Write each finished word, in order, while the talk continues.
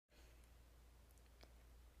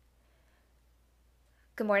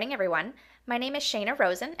Good morning, everyone. My name is Shayna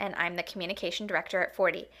Rosen, and I'm the Communication Director at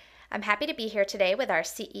 40. I'm happy to be here today with our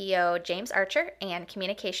CEO, James Archer, and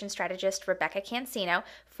Communication Strategist, Rebecca Cancino,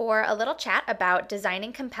 for a little chat about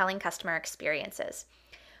designing compelling customer experiences.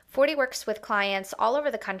 40 works with clients all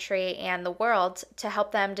over the country and the world to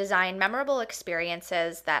help them design memorable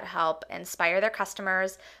experiences that help inspire their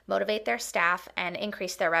customers, motivate their staff, and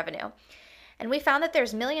increase their revenue. And we found that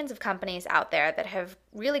there's millions of companies out there that have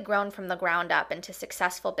really grown from the ground up into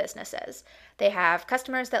successful businesses. They have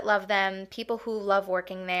customers that love them, people who love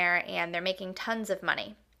working there, and they're making tons of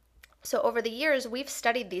money. So over the years, we've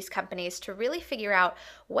studied these companies to really figure out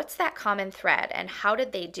what's that common thread and how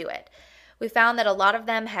did they do it. We found that a lot of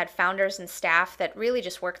them had founders and staff that really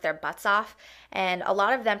just worked their butts off, and a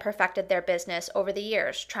lot of them perfected their business over the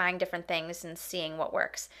years, trying different things and seeing what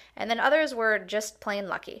works. And then others were just plain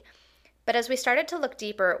lucky. But as we started to look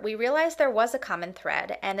deeper, we realized there was a common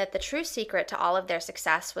thread and that the true secret to all of their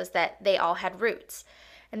success was that they all had roots.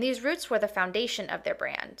 And these roots were the foundation of their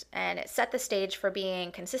brand, and it set the stage for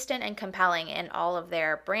being consistent and compelling in all of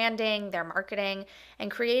their branding, their marketing,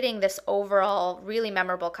 and creating this overall really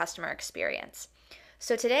memorable customer experience.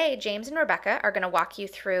 So today, James and Rebecca are going to walk you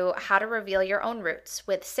through how to reveal your own roots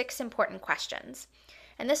with 6 important questions.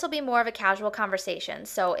 And this will be more of a casual conversation,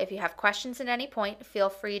 so if you have questions at any point, feel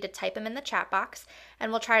free to type them in the chat box,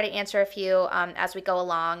 and we'll try to answer a few as we go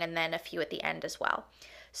along, and then a few at the end as well.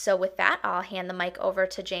 So with that, I'll hand the mic over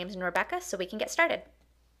to James and Rebecca so we can get started.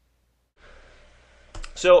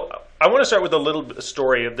 So I want to start with a little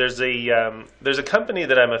story. There's a company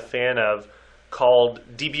that I'm a fan of called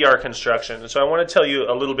DBR Construction, so I want to tell you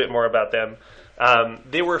a little bit more about them.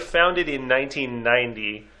 They were founded in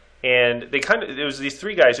 1990. And it was these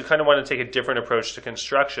 3 guys who kind of wanted to take a different approach to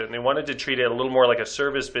construction. They wanted to treat it a little more like a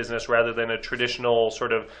service business rather than a traditional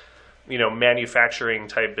sort of, manufacturing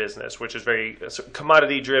type business, which is very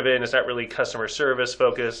commodity driven. It's not really customer service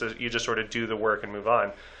focused. You just sort of do the work and move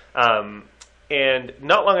on. And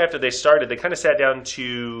not long after they started, they kind of sat down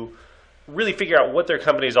to really figure out what their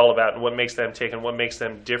company is all about and what makes them tick and what makes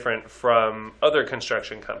them different from other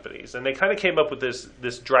construction companies. And they kind of came up with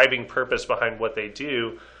this driving purpose behind what they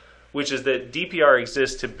do, which is that DPR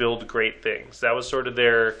exists to build great things. That was sort of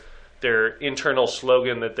their internal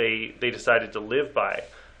slogan that they decided to live by.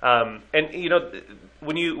 And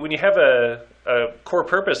when you have a core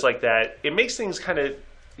purpose like that, it makes things kind of,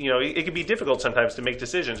 it can be difficult sometimes to make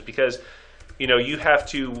decisions because you have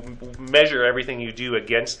to measure everything you do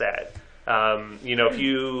against that. If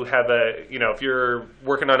you have if you're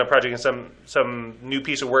working on a project and some new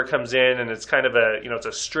piece of work comes in and it's kind of it's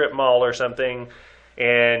a strip mall or something,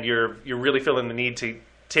 and you're really feeling the need to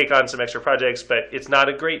take on some extra projects, but it's not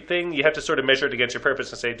a great thing, you have to sort of measure it against your purpose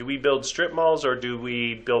and say, do we build strip malls or do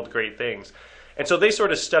we build great things? And so they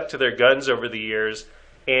sort of stuck to their guns over the years.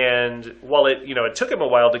 And while it took them a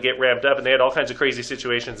while to get ramped up and they had all kinds of crazy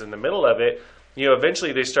situations in the middle of it,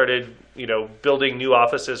 eventually they started, building new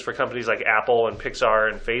offices for companies like Apple and Pixar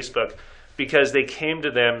and Facebook because they came to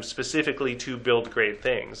them specifically to build great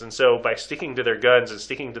things. And so by sticking to their guns and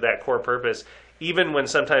sticking to that core purpose, even when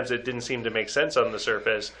sometimes it didn't seem to make sense on the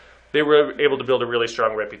surface, they were able to build a really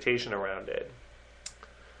strong reputation around it.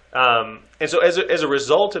 And so as a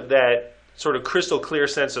result of that sort of crystal clear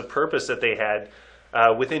sense of purpose that they had,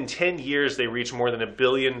 within 10 years, they reached more than $1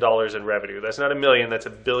 billion in revenue. That's not a million, that's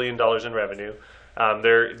 $1 billion in revenue.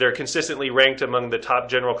 They're consistently ranked among the top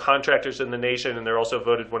general contractors in the nation, and they're also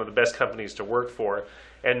voted one of the best companies to work for.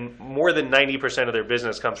 And more than 90% of their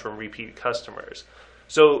business comes from repeat customers.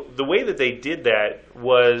 So the way that they did that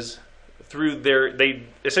was through they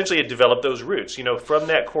essentially had developed those roots. From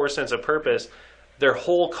that core sense of purpose, their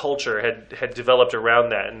whole culture had developed around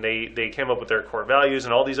that, and they came up with their core values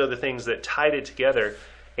and all these other things that tied it together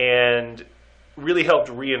and really helped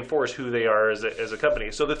reinforce who they are as a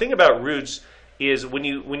company. So the thing about roots is when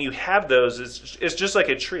you have those, it's just like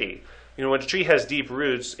a tree. When a tree has deep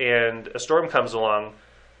roots and a storm comes along,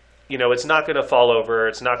 it's not going to fall over.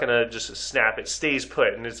 It's not going to just snap. It stays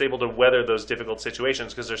put, and it's able to weather those difficult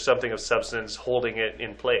situations because there's something of substance holding it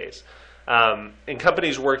in place. And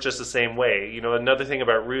companies work just the same way. Another thing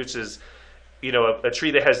about roots is, a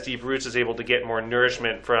tree that has deep roots is able to get more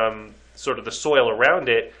nourishment from sort of the soil around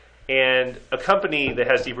it. And a company that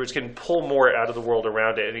has deep roots can pull more out of the world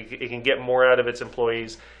around it. And it can get more out of its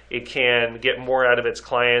employees. It can get more out of its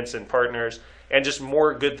clients and partners, and just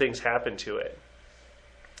more good things happen to it.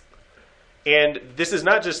 And this is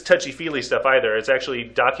not just touchy-feely stuff either. It's actually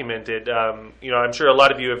documented. I'm sure a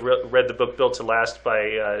lot of you have read the book Built to Last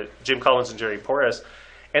by Jim Collins and Jerry Porras.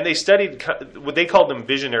 And they studied what they called them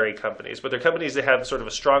visionary companies, but they're companies that have sort of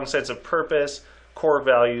a strong sense of purpose, core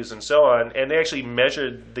values, and so on. And they actually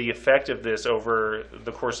measured the effect of this over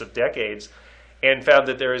the course of decades and found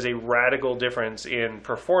that there is a radical difference in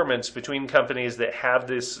performance between companies that have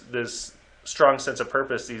this strong sense of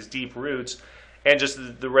purpose, these deep roots, and just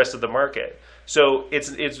the rest of the market. So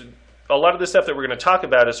it's a lot of the stuff that we're going to talk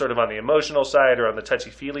about is sort of on the emotional side or on the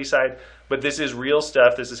touchy-feely side, but this is real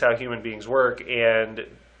stuff. This is how human beings work, and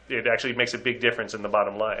it actually makes a big difference in the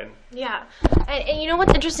bottom line. Yeah. And you know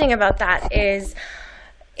what's interesting about that is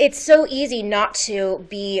it's so easy not to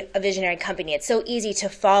be a visionary company. It's so easy to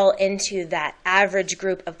fall into that average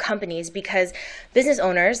group of companies because business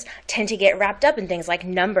owners tend to get wrapped up in things like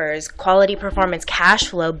numbers, quality performance, cash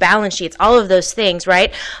flow, balance sheets, all of those things,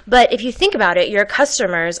 right? But if you think about it, your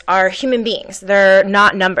customers are human beings. They're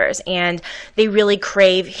not numbers, and they really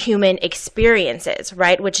crave human experiences,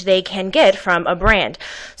 right, which they can get from a brand.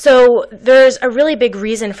 So there's a really big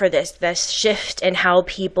reason for this shift in how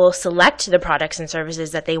people select the products and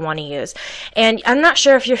services that they want to use. And I'm not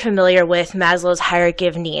sure if you're familiar with Maslow's hierarchy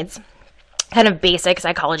of needs, kind of basic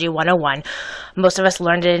psychology 101. Most of us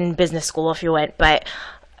learned it in business school if you went, but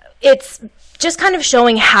it's just kind of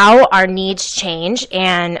showing how our needs change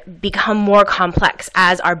and become more complex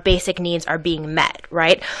as our basic needs are being met,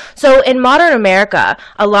 right? So in modern America,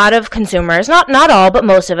 a lot of consumers, not all, but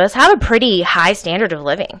most of us, have a pretty high standard of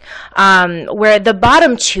living, where the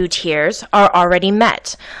bottom two tiers are already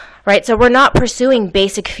met. Right, so we're not pursuing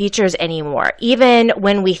basic features anymore, even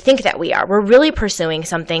when we think that we are. We're really pursuing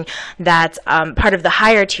something that's part of the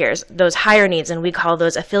higher tiers, those higher needs, and we call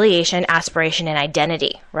those affiliation, aspiration, and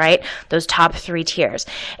identity, right? Those top three tiers.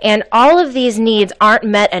 And all of these needs aren't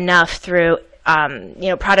met enough through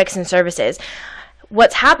products and services.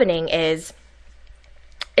 What's happening is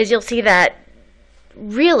you'll see that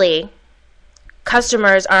really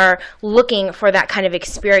customers are looking for that kind of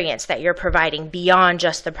experience that you're providing beyond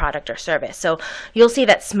just the product or service. So you'll see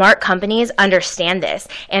that smart companies understand this,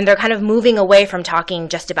 and they're kind of moving away from talking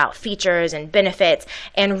just about features and benefits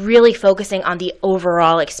and really focusing on the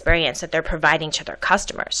overall experience that they're providing to their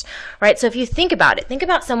customers, right? So if you think about it, think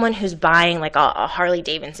about someone who's buying like a Harley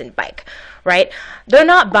Davidson bike, right? They're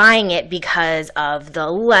not buying it because of the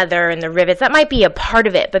leather and the rivets. That might be a part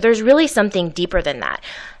of it, but there's really something deeper than that.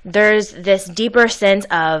 There's this deeper sense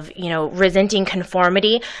of, resenting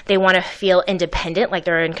conformity. They want to feel independent, like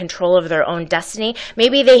they're in control of their own destiny.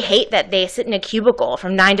 Maybe they hate that they sit in a cubicle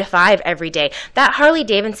from 9 to 5 every day. That Harley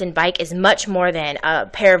Davidson bike is much more than a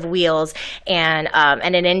pair of wheels and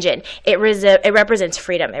an engine. It represents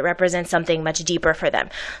freedom. It represents something much deeper for them.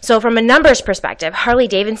 So from a numbers perspective, Harley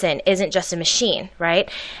Davidson isn't just a machine, right?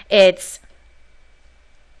 It's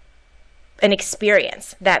an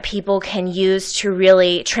experience that people can use to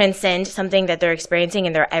really transcend something that they're experiencing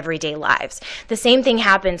in their everyday lives. The same thing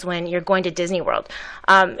happens when you're going to Disney World.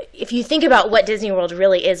 If you think about what Disney World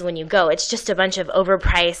really is when you go, it's just a bunch of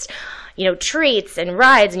overpriced, treats and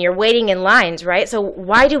rides, and you're waiting in lines, right? So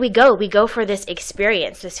why do we go? We go for this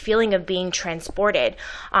experience, this feeling of being transported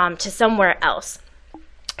to somewhere else.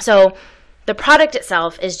 So the product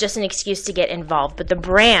itself is just an excuse to get involved, but the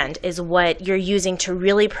brand is what you're using to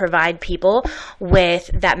really provide people with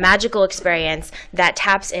that magical experience that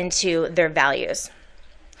taps into their values.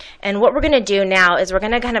 And what we're going to do now is we're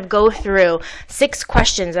going to kind of go through 6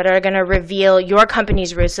 questions that are going to reveal your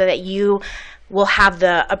company's roots so that you will have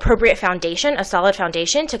the appropriate foundation, a solid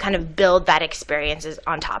foundation, to kind of build that experiences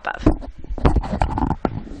on top of.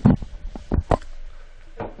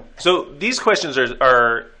 So these questions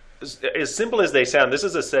are as simple as they sound. This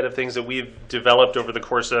is a set of things that we've developed over the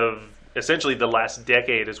course of essentially the last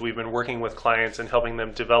decade as we've been working with clients and helping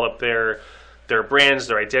them develop their brands,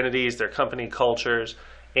 their identities, their company cultures.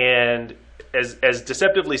 And as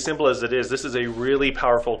deceptively simple as it is, this is a really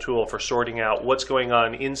powerful tool for sorting out what's going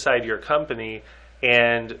on inside your company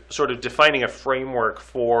and sort of defining a framework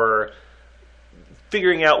for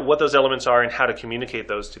figuring out what those elements are and how to communicate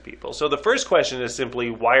those to people. So the first question is simply,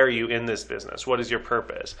 why are you in this business? What is your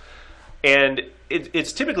purpose? And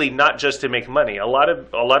it's typically not just to make money. A lot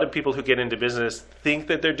of people who get into business think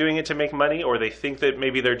that they're doing it to make money, or they think that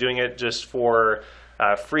maybe they're doing it just for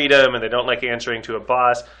freedom and they don't like answering to a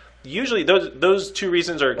boss. Usually those 2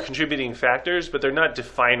 reasons are contributing factors, but they're not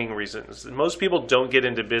defining reasons. Most people don't get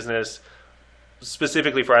into business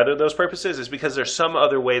specifically for either of those purposes. Is because there's some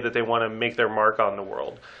other way that they want to make their mark on the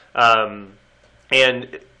world. And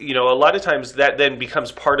a lot of times that then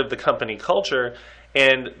becomes part of the company culture,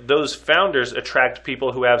 and those founders attract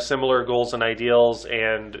people who have similar goals and ideals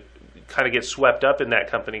and kind of get swept up in that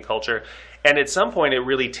company culture. And at some point it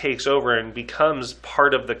really takes over and becomes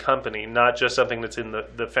part of the company, not just something that's in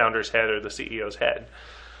the founder's head or the CEO's head.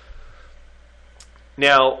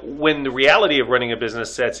 Now, when the reality of running a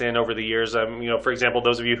business sets in over the years, for example,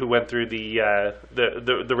 those of you who went through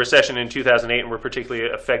the recession in 2008 and were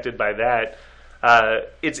particularly affected by that,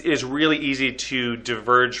 it's really easy to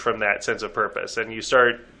diverge from that sense of purpose, and you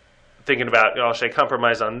start thinking about, should I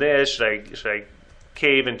compromise on this? Should I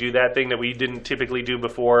cave and do that thing that we didn't typically do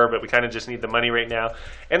before, but we kind of just need the money right now?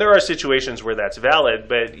 And there are situations where that's valid,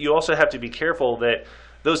 but you also have to be careful that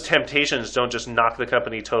those temptations don't just knock the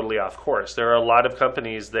company totally off course. There are a lot of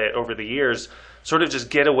companies that over the years sort of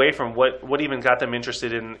just get away from what even got them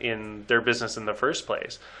interested in their business in the first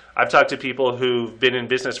place. I've talked to people who've been in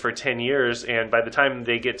business for 10 years, and by the time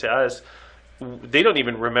they get to us, they don't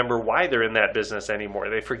even remember why they're in that business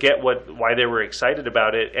anymore. They forget why they were excited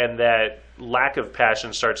about it, and that lack of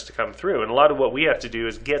passion starts to come through. And a lot of what we have to do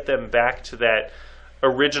is get them back to that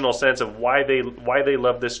original sense of why they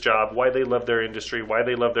love this job, why they love their industry, why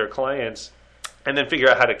they love their clients, and then figure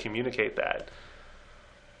out how to communicate that.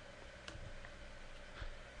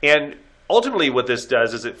 And ultimately what this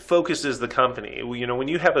does is it focuses the company. When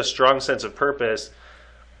you have a strong sense of purpose,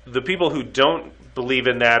 the people who don't believe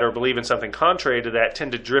in that or believe in something contrary to that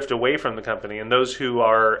tend to drift away from the company, and those who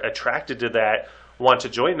are attracted to that want to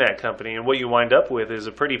join that company. And what you wind up with is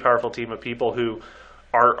a pretty powerful team of people who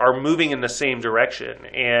are moving in the same direction.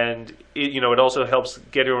 And it also helps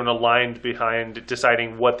get everyone aligned behind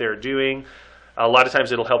deciding what they're doing. A lot of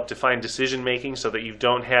times it'll help define decision making so that you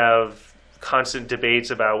don't have constant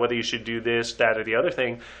debates about whether you should do this, that, or the other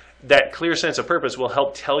thing. That clear sense of purpose will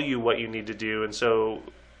help tell you what you need to do, and so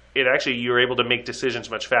you're able to make decisions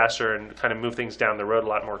much faster and kind of move things down the road a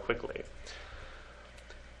lot more quickly.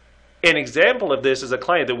 An example of this is a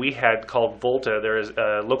client that we had called Volta. There is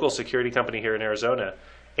a local security company here in Arizona,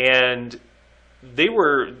 and they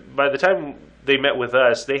were, by the time they met with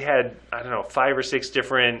us, they had 5 or 6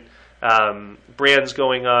 different brands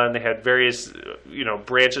going on. They had various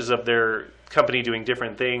branches of their company doing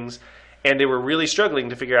different things, and they were really struggling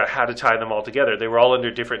to figure out how to tie them all together. They were all under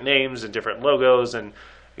different names and different logos, and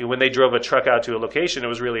when they drove a truck out to a location, it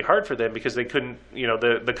was really hard for them because they couldn't,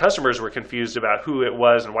 the customers were confused about who it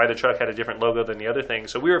was and why the truck had a different logo than the other thing.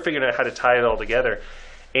 So we were figuring out how to tie it all together.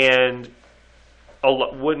 And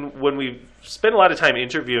when we spent a lot of time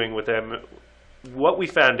interviewing with them, what we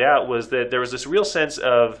found out was that there was this real sense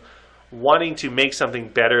of wanting to make something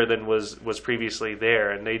better than was previously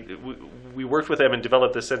there. And we worked with them and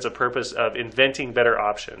developed this sense of purpose of inventing better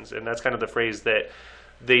options. And that's kind of the phrase that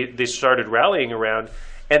they started rallying around.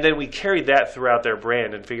 And then we carried that throughout their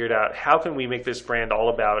brand and figured out how can we make this brand all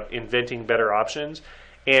about inventing better options.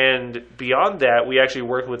 And beyond that, we actually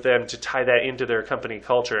worked with them to tie that into their company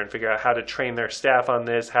culture and figure out how to train their staff on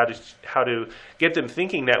this, how to get them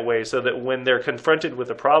thinking that way so that when they're confronted with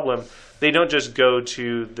a problem, they don't just go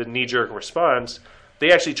to the knee-jerk response.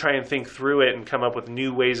 They actually try and think through it and come up with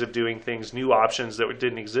new ways of doing things, new options that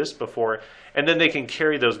didn't exist before, and then they can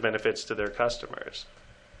carry those benefits to their customers.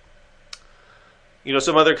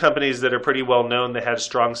 Some other companies that are pretty well known that have a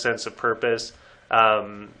strong sense of purpose.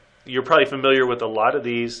 You're probably familiar with a lot of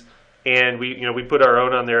these, and we put our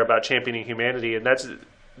own on there about championing humanity, and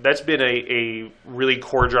that's been a really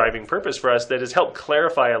core driving purpose for us that has helped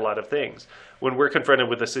clarify a lot of things. When we're confronted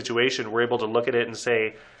with a situation, we're able to look at it and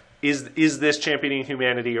say, is this championing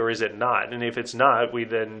humanity or is it not? And if it's not, we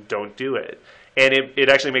then don't do it. And it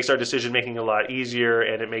actually makes our decision making a lot easier,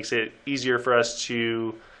 and it makes it easier for us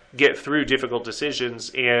to get through difficult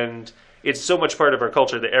decisions. And it's so much part of our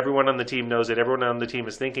culture that everyone on the team knows it, everyone on the team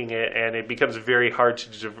is thinking it, and it becomes very hard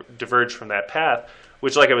to diverge from that path,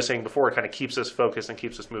 which, like I was saying before, kind of keeps us focused and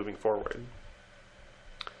keeps us moving forward.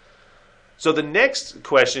 So the next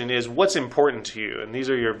question is, what's important to you? And these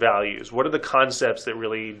are your values. What are the concepts that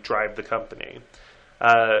really drive the company?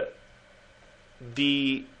 A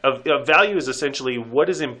value is essentially what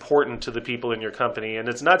is important to the people in your company, and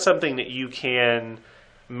it's not something that you can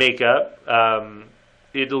make up.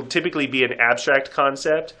 It'll typically be an abstract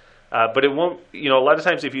concept, but it won't. A lot of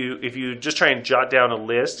times, if you just try and jot down a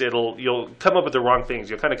list, you'll come up with the wrong things.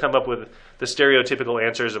 You'll kind of come up with the stereotypical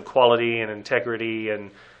answers of quality and integrity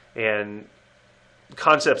and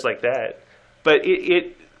concepts like that. But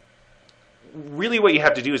it really, what you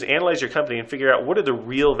have to do is analyze your company and figure out what are the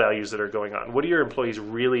real values that are going on. What do your employees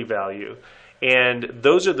really value? And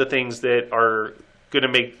those are the things that are going to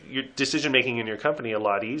make your decision making in your company a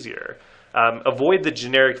lot easier. Avoid the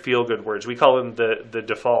generic feel-good words. We call them the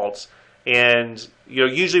defaults. And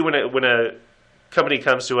usually when a company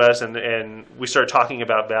comes to us and we start talking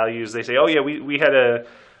about values, they say, "Oh yeah, we had a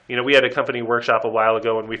We had a company workshop a while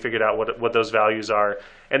ago and we figured out what those values are.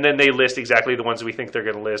 And then they list exactly the ones we think they're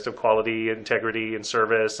going to list of quality, integrity, and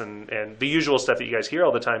service, and the usual stuff that you guys hear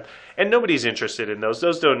all the time. And nobody's interested in those.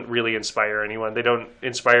 Those don't really inspire anyone. They don't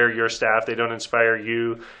inspire your staff. They don't inspire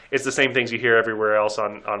you. It's the same things you hear everywhere else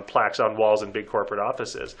on plaques on walls in big corporate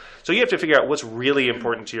offices. So you have to figure out what's really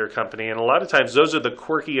important to your company. And a lot of times those are the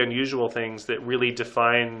quirky, unusual things that really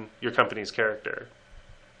define your company's character.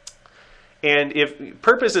 And if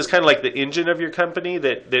purpose is kind of like the engine of your company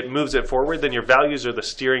that moves it forward, then your values are the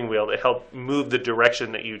steering wheel that help move the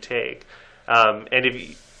direction that you take.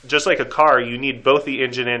 And just like a car, you need both the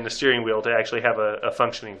engine and the steering wheel to actually have a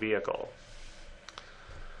functioning vehicle.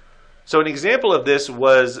 So an example of this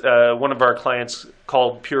was one of our clients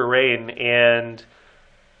called Pure Rain, and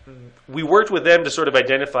we worked with them to sort of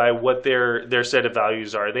identify what their set of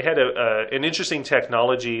values are. They had an interesting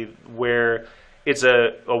technology where it's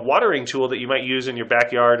a watering tool that you might use in your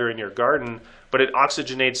backyard or in your garden, but it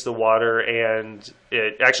oxygenates the water and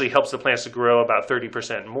it actually helps the plants to grow about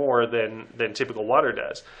 30% more than typical water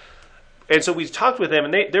does. And so we talked with them,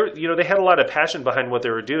 and they had a lot of passion behind what they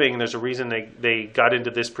were doing, and there's a reason they got into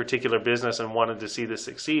this particular business and wanted to see this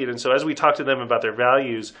succeed. And so as we talked to them about their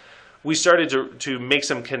values, we started to make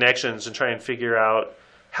some connections and try and figure out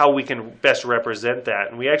how we can best represent that.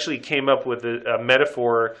 And we actually came up with a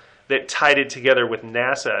metaphor that tied it together with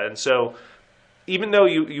NASA. And so even though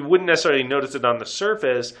you wouldn't necessarily notice it on the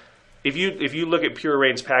surface, if you look at Pure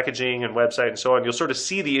Rain's packaging and website and so on, you'll sort of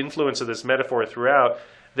see the influence of this metaphor throughout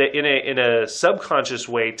that in a subconscious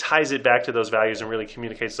way ties it back to those values and really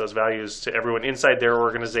communicates those values to everyone inside their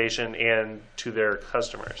organization and to their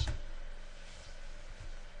customers.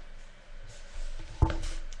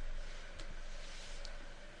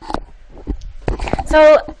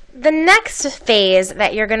 So the next phase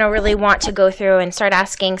that you're going to really want to go through and start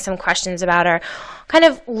asking some questions about are kind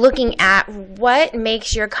of looking at what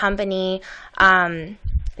makes your company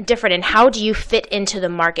different and how do you fit into the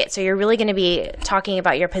market. So you're really going to be talking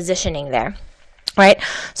about your positioning there. Right?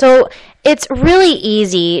 So it's really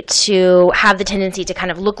easy to have the tendency to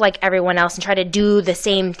kind of look like everyone else and try to do the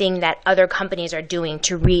same thing that other companies are doing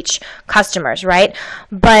to reach customers, right?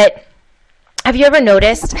 But have you ever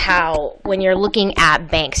noticed how when you're looking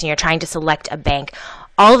at banks and you're trying to select a bank,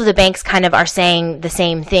 all of the banks kind of are saying the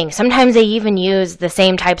same thing. Sometimes they even use the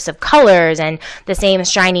same types of colors and the same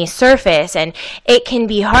shiny surface, and it can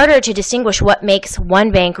be harder to distinguish what makes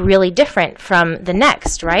one bank really different from the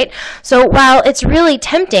next, right? So while it's really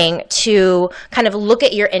tempting to kind of look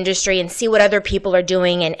at your industry and see what other people are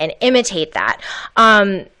doing and imitate that,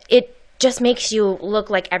 it just makes you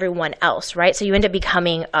look like everyone else, right? So you end up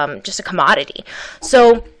becoming just a commodity.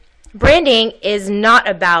 So branding is not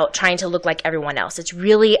about trying to look like everyone else. It's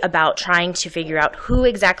really about trying to figure out who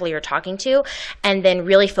exactly you're talking to and then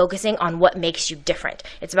really focusing on what makes you different.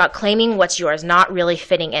 It's about claiming what's yours, not really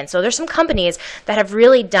fitting in. So there's some companies that have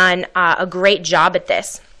really done a great job at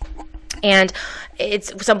this. And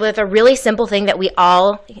it's with a really simple thing that we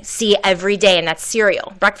all see every day, and that's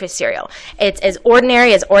cereal, breakfast cereal. It's as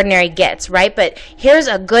ordinary gets, right? But here's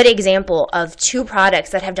a good example of two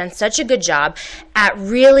products that have done such a good job at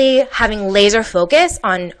really having laser focus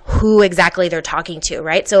on who exactly they're talking to,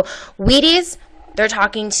 right? So Wheaties, they're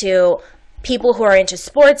talking to people who are into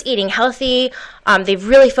sports, eating healthy. They've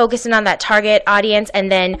really focused in on that target audience.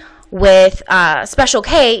 And then with Special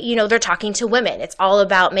K, they're talking to women. It's all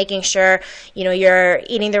about making sure, you're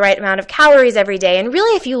eating the right amount of calories every day. And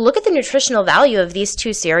really, if you look at the nutritional value of these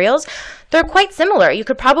two cereals, they're quite similar. You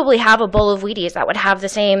could probably have a bowl of Wheaties that would have the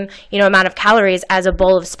same, amount of calories as a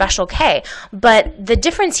bowl of Special K. But the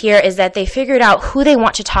difference here is that they figured out who they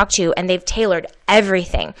want to talk to, and they've tailored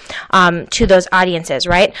everything to those audiences,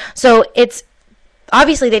 right? So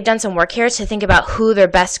obviously, they've done some work here to think about who their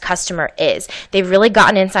best customer is. They've really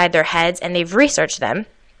gotten inside their heads and they've researched them.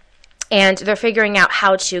 And they're figuring out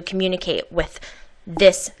how to communicate with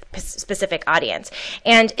this specific audience.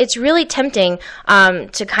 And it's really tempting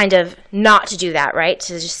to kind of not to do that, right?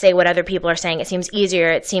 To just say what other people are saying. It seems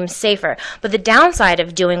easier. It seems safer. But the downside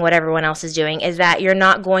of doing what everyone else is doing is that you're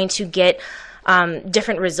not going to get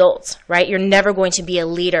different results, right? You're never going to be a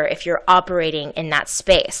leader if you're operating in that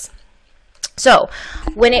space. So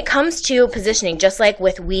when it comes to positioning, just like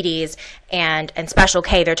with Wheaties and Special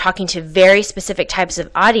K, they're talking to very specific types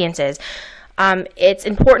of audiences. it's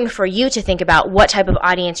important for you to think about what type of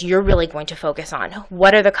audience you're really going to focus on.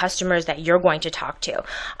 What are the customers that you're going to talk to?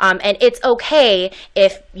 And it's okay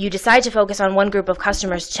if you decide to focus on one group of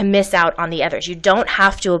customers to miss out on the others. You don't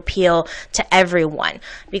have to appeal to everyone,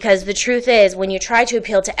 because the truth is, when you try to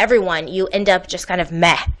appeal to everyone, you end up just kind of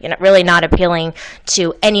meh. You're not really not appealing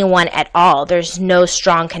to anyone at all. There's no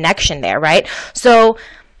strong connection there, right? So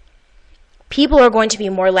people are going to be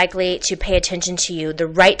more likely to pay attention to you. The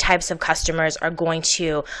right types of customers are going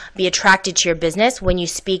to be attracted to your business when you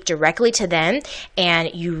speak directly to them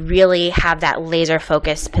and you really have that laser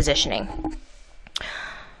focused positioning.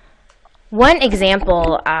 One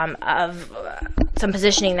example of some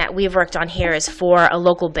positioning that we've worked on here is for a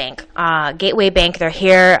local bank, Gateway Bank. They're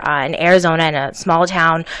here in Arizona, in a small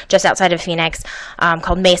town just outside of Phoenix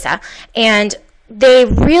called Mesa. And they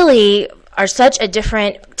really are such a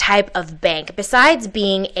different type of bank. Besides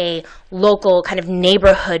being a local kind of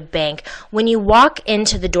neighborhood bank, when you walk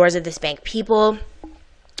into the doors of this bank, people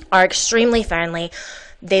are extremely friendly.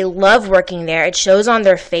 They love working there. It shows on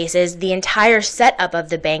their faces. The entire setup of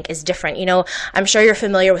the bank is different. You know, I'm sure you're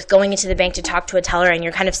familiar with going into the bank to talk to a teller and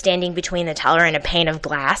you're kind of standing between the teller and a pane of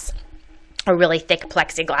glass, or really thick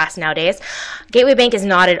plexiglass nowadays. Gateway Bank is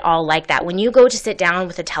not at all like that. When you go to sit down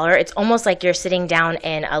with a teller, it's almost like you're sitting down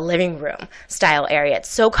in a living room style area. It's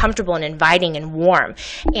so comfortable and inviting and warm.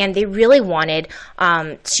 And they really wanted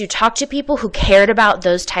to talk to people who cared about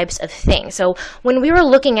those types of things. So when we were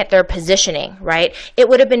looking at their positioning, right, it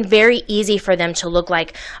would have been very easy for them to look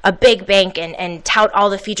like a big bank and tout all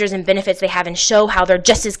the features and benefits they have and show how they're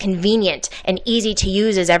just as convenient and easy to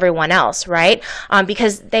use as everyone else, right?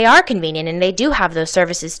 Because they are convenient and they do have those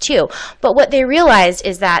services too. But what they realized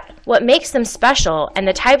is that what makes them special and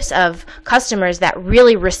the types of customers that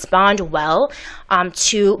really respond well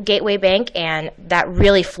to Gateway Bank and that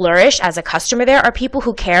really flourish as a customer there are people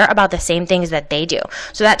who care about the same things that they do.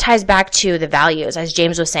 So that ties back to the values, as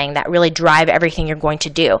James was saying, that really drive everything you're going to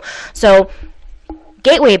do. So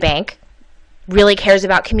Gateway Bank really cares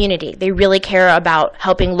about community. They really care about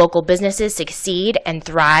helping local businesses succeed and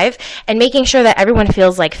thrive and making sure that everyone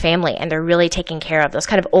feels like family and they're really taking care of those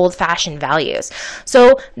kind of old-fashioned values.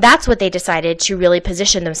 So that's what they decided to really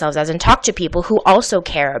position themselves as and talk to people who also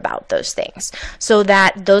care about those things so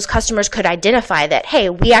that those customers could identify that, hey,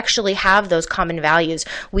 we actually have those common values.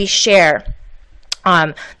 We share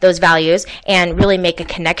those values and really make a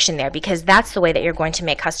connection there, because that's the way that you're going to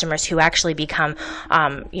make customers who actually become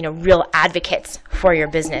real advocates for your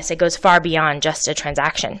business. It goes far beyond just a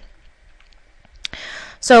transaction.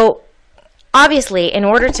 So obviously, in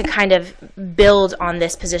order to kind of build on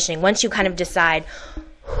this positioning, once you kind of decide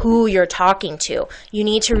who you're talking to, you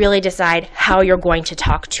need to really decide how you're going to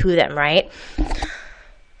talk to them, right?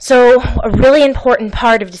 So a really important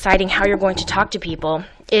part of deciding how you're going to talk to people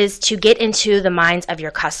is to get into the minds of your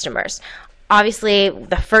customers. Obviously,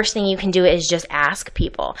 the first thing you can do is just ask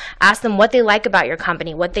people. Ask them what they like about your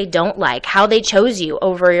company, what they don't like, how they chose you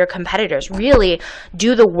over your competitors. Really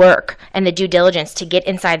do the work and the due diligence to get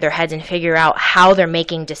inside their heads and figure out how they're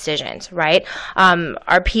making decisions, right?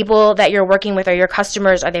 Are people that you're working with, are your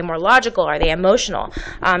customers, are they more logical? Are they emotional?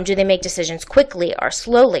 Do they make decisions quickly or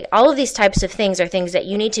slowly? All of these types of things are things that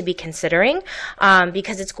you need to be considering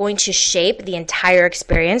because it's going to shape the entire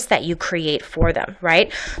experience that you create for them,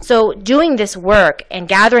 right? So doing this work and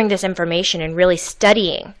gathering this information and really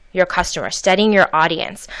studying your customer, studying your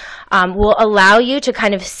audience, will allow you to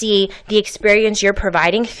kind of see the experience you're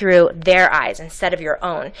providing through their eyes instead of your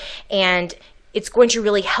own. And it's going to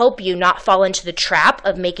really help you not fall into the trap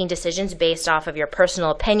of making decisions based off of your personal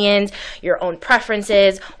opinions, your own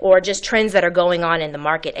preferences, or just trends that are going on in the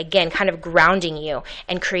market. Again, kind of grounding you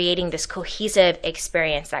and creating this cohesive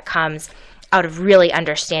experience that comes out of really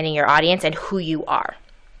understanding your audience and who you are.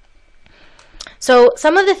 So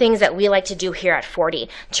some of the things that we like to do here at 40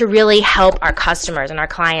 to really help our customers and our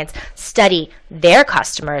clients study their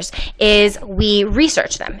customers is we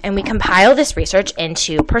research them and we compile this research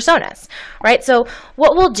into personas, right? So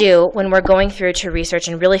what we'll do when we're going through to research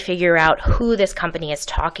and really figure out who this company is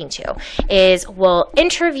talking to is we'll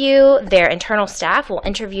interview their internal staff, we'll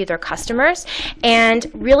interview their customers, and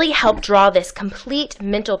really help draw this complete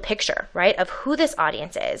mental picture, right, of who this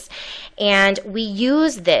audience is. And we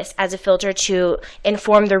use this as a filter to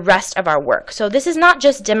inform the rest of our work. So this is not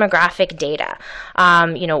just demographic data,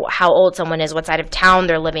 how old someone is, what side of town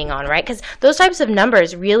they're living on, right? Because those types of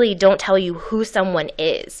numbers really don't tell you who someone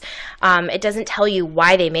is. It doesn't tell you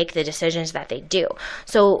why they make the decisions that they do.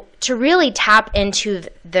 So to really tap into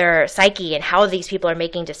their psyche and how these people are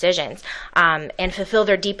making decisions and fulfill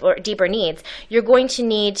their deeper needs, you're going to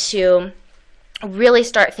need to really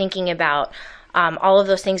start thinking about all of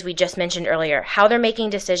those things we just mentioned earlier, how they're making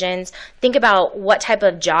decisions. Think about what type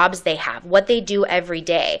of jobs they have, what they do every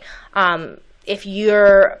day. If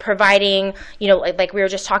you're providing, like we were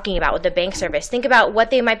just talking about with the bank service, think about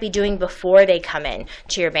what they might be doing before they come in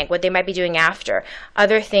to your bank, what they might be doing after,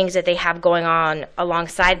 other things that they have going on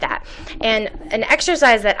alongside that. And an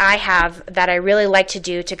exercise that I have that I really like to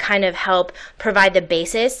do to kind of help provide the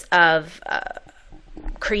basis of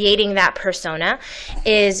creating that persona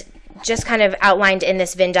is just kind of outlined in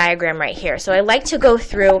this Venn diagram right here. So I like to go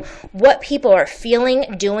through what people are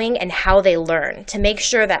feeling, doing, and how they learn to make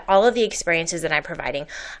sure that all of the experiences that I'm providing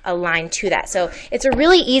align to that. So it's a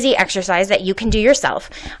really easy exercise that you can do yourself.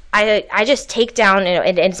 I just take down,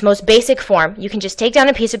 in its most basic form, you can just take down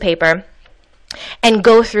a piece of paper and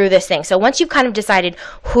go through this thing. So once you've kind of decided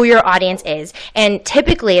who your audience is, and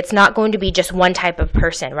typically it's not going to be just one type of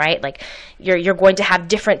person, right? Like you're going to have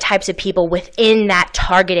different types of people within that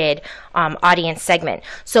targeted audience segment.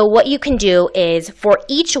 So what you can do is for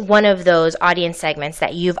each one of those audience segments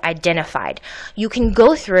that you've identified, you can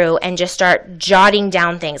go through and just start jotting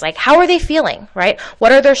down things like how are they feeling, right?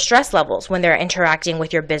 What are their stress levels when they're interacting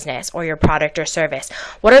with your business or your product or service?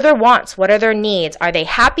 What are their wants? What are their needs? Are they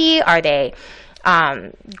happy? Are they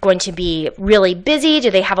going to be really busy? Do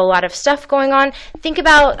they have a lot of stuff going on? Think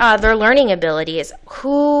about their learning abilities.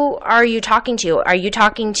 Who are you talking to? Are you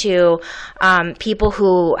talking to people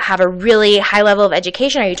who have a really high level of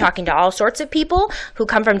education? Are you talking to all sorts of people who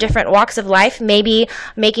come from different walks of life, maybe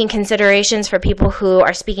making considerations for people who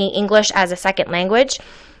are speaking English as a second language?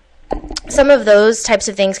 Some of those types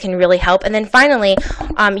of things can really help. And then finally,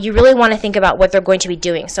 you really want to think about what they're going to be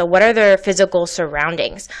doing. So what are their physical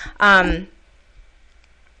surroundings?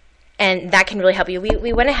 And that can really help you.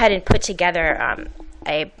 We went ahead and put together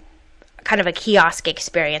a kind of a kiosk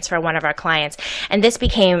experience for one of our clients. And this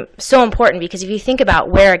became so important because if you think about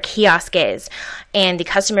where a kiosk is and the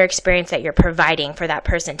customer experience that you're providing for that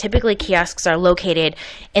person, typically kiosks are located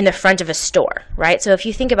in the front of a store, right? So if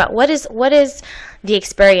you think about what is the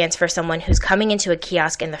experience for someone who's coming into a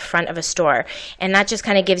kiosk in the front of a store, and that just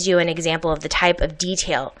kind of gives you an example of the type of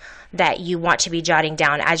detail that you want to be jotting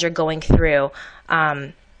down as you're going through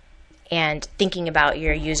and thinking about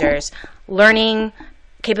your users' learning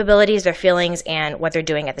capabilities, their feelings, and what they're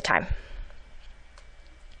doing at the time.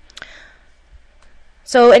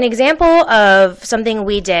 So an example of something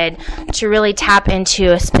we did to really tap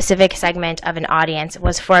into a specific segment of an audience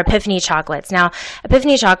was for Epiphany Chocolates. Now,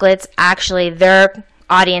 Epiphany Chocolates, actually, their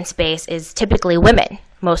audience base is typically women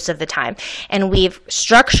most of the time. And we've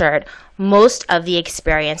structured most of the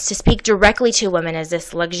experience to speak directly to women as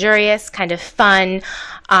this luxurious, kind of fun,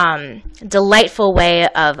 delightful way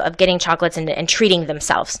of getting chocolates and treating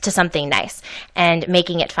themselves to something nice and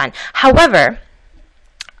making it fun. However,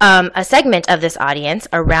 a segment of this audience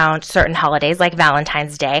around certain holidays like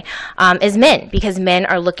Valentine's Day is men, because men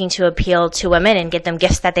are looking to appeal to women and get them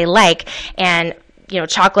gifts that they like, and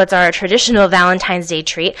chocolates are a traditional Valentine's Day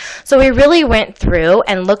treat. So we really went through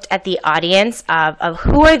and looked at the audience of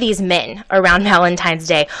who are these men around Valentine's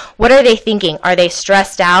Day? What are they thinking? Are they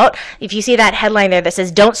stressed out? If you see that headline there that says,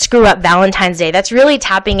 "Don't screw up Valentine's Day," that's really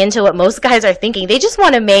tapping into what most guys are thinking. They just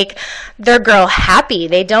want to make their girl happy.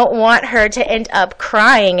 They don't want her to end up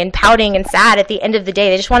crying and pouting and sad at the end of the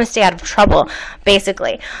day. They just want to stay out of trouble,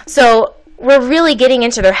 basically. So we're really getting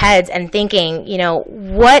into their heads and thinking,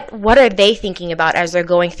 what are they thinking about as they're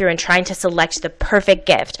going through and trying to select the perfect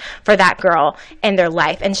gift for that girl in their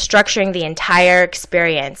life, and structuring the entire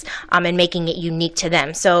experience and making it unique to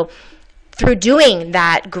them. So through doing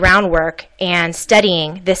that groundwork and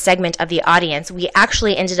studying this segment of the audience, we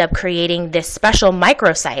actually ended up creating this special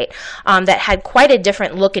microsite that had quite a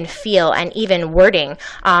different look and feel and even wording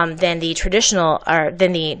than the traditional, or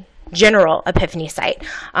than the general Epiphany site,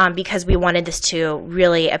 because we wanted this to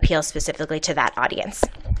really appeal specifically to that audience.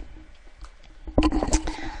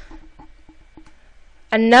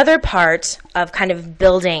 Another part of kind of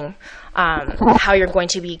building how you're going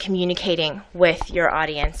to be communicating with your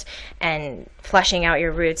audience and fleshing out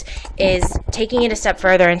your roots is taking it a step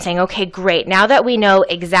further and saying, okay, great, now that we know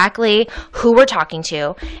exactly who we're talking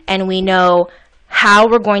to and we know how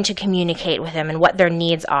we're going to communicate with them and what their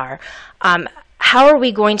needs are, how are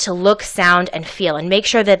we going to look, sound, and feel, and make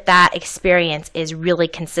sure that that experience is really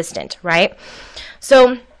consistent, right?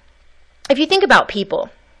 So if you think about people,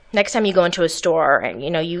 next time you go into a store and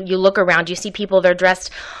you look around, you see people, they're dressed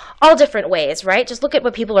all different ways, right? Just look at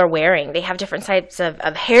what people are wearing. They have different types of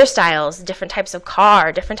hairstyles, different types of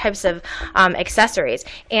car, different types of accessories,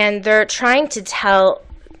 and they're trying to tell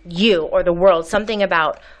you or the world something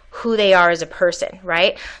about who they are as a person,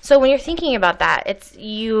 right? So when you're thinking about that,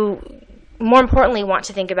 more importantly, want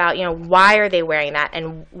to think about, why are they wearing that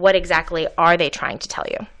and what exactly are they trying to tell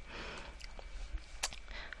you?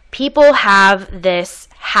 People have this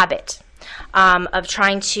habit of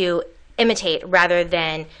trying to imitate rather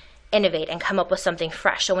than innovate and come up with something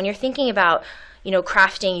fresh. So when you're thinking about,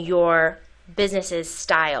 crafting your business's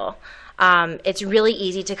style, it's really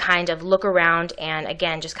easy to kind of look around and,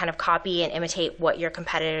 again, just kind of copy and imitate what your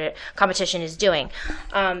competition is doing,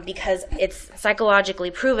 because it's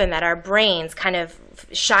psychologically proven that our brains kind of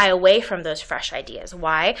shy away from those fresh ideas.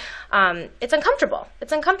 Why? It's uncomfortable.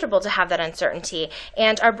 It's uncomfortable to have that uncertainty,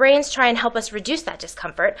 and our brains try and help us reduce that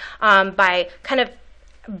discomfort by kind of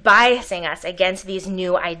biasing us against these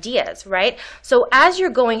new ideas, right? So as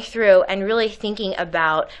you're going through and really thinking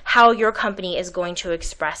about how your company is going to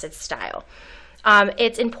express its style,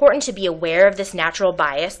 it's important to be aware of this natural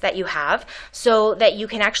bias that you have so that you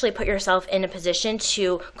can actually put yourself in a position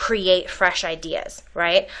to create fresh ideas,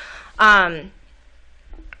 right?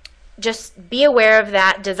 Just be aware of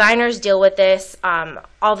that. Designers deal with this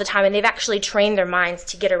all the time, and they've actually trained their minds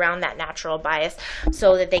to get around that natural bias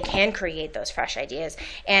so that they can create those fresh ideas.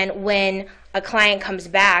 And when a client comes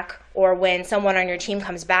back, or when someone on your team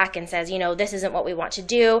comes back and says, this isn't what we want to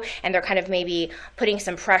do, and they're kind of maybe putting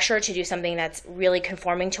some pressure to do something that's really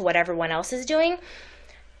conforming to what everyone else is doing,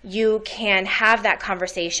 you can have that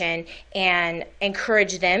conversation and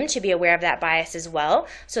encourage them to be aware of that bias as well,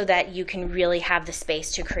 so that you can really have the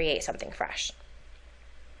space to create something fresh.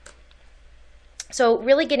 So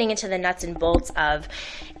really getting into the nuts and bolts of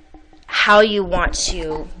how you want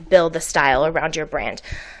to build the style around your brand.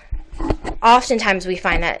 Oftentimes we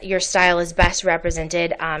find that your style is best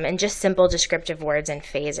represented in just simple descriptive words and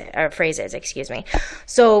phrases.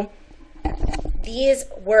 So these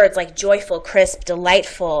words like joyful, crisp,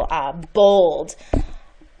 delightful, bold,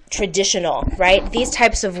 traditional, right? These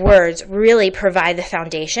types of words really provide the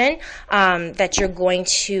foundation that you're going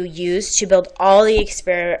to use to build all the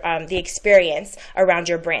experience around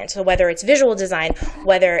your brand. So whether it's visual design,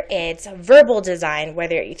 whether it's verbal design,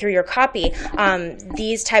 whether through your copy,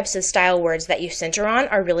 these types of style words that you center on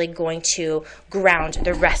are really going to ground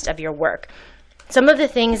the rest of your work. Some of the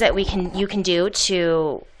things that you can do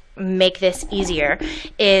to make this easier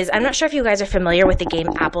is, I'm not sure if you guys are familiar with the game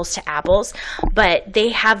Apples to Apples, but they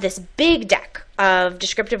have this big deck of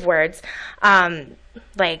descriptive words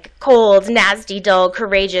like cold, nasty, dull,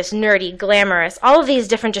 courageous, nerdy, glamorous, all of these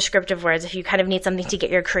different descriptive words if you kind of need something to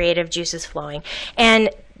get your creative juices flowing. And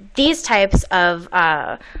these types of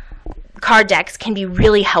card decks can be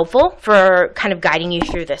really helpful for kind of guiding you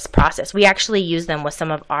through this process. We actually use them with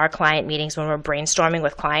some of our client meetings when we're brainstorming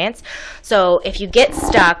with clients. So if you get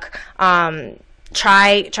stuck,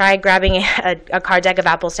 try grabbing a card deck of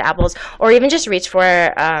Apples to Apples, or even just reach for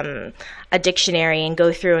a dictionary and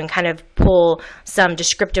go through and kind of pull some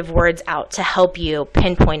descriptive words out to help you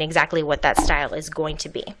pinpoint exactly what that style is going to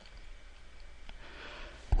be.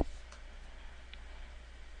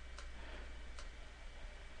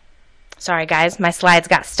 Sorry guys, my slides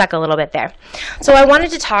got stuck a little bit there. So I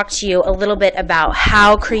wanted to talk to you a little bit about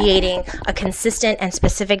how creating a consistent and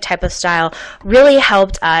specific type of style really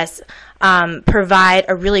helped us provide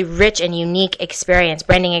a really rich and unique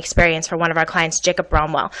branding experience for one of our clients, Jacob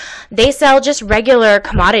Bromwell. They sell just regular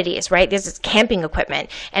commodities, right? This is camping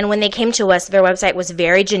equipment. And when they came to us, their website was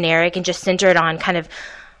very generic and just centered on kind of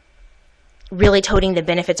really toting the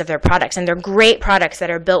benefits of their products. And they're great products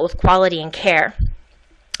that are built with quality and care.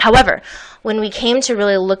 However, when we came to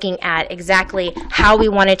really looking at exactly how we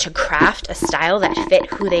wanted to craft a style that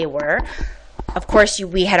fit who they were, of course,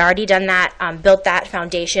 we had already done that, built that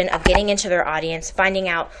foundation of getting into their audience, finding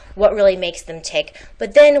out what really makes them tick.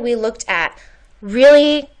 But then we looked at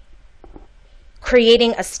really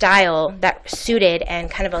creating a style that suited and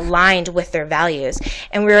kind of aligned with their values.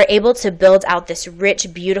 And we were able to build out this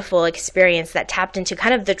rich, beautiful experience that tapped into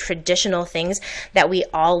kind of the traditional things that we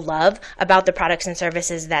all love about the products and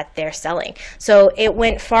services that they're selling. So it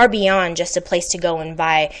went far beyond just a place to go and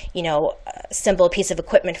buy, a simple piece of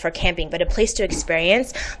equipment for camping, but a place to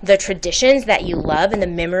experience the traditions that you love and the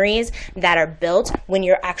memories that are built when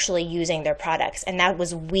you're actually using their products. And that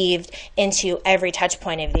was weaved into every touch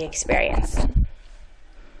point of the experience.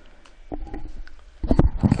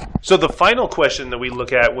 So the final question that we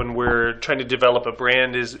look at when we're trying to develop a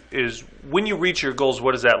brand is when you reach your goals,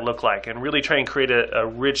 what does that look like? And really try and create a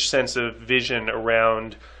rich sense of vision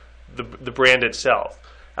around the brand itself.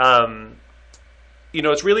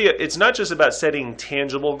 It's not just about setting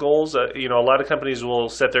tangible goals. A lot of companies will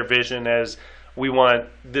set their vision as, we want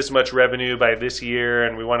this much revenue by this year,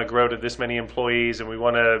 and we want to grow to this many employees, and we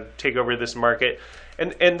want to take over this market.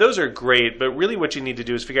 And those are great, but really what you need to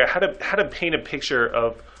do is figure out how to paint a picture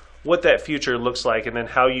of what that future looks like, and then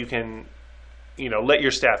how you can let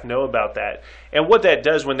your staff know about that. And what that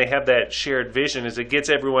does when they have that shared vision is it gets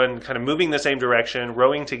everyone kind of moving the same direction,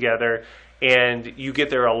 rowing together, and you get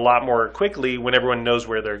there a lot more quickly when everyone knows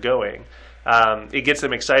where they're going. It gets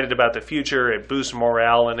them excited about the future, it boosts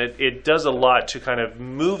morale, and it does a lot to kind of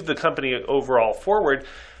move the company overall forward.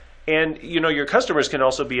 And your customers can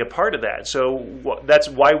also be a part of that. So that's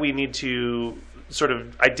why we need to sort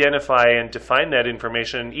of identify and define that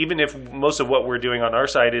information, even if most of what we're doing on our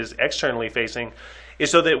side is externally facing,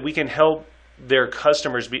 is so that we can help their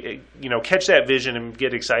customers catch that vision and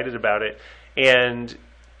get excited about it. And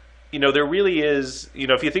there really is,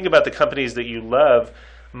 if you think about the companies that you love,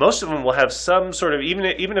 most of them will have some sort of, even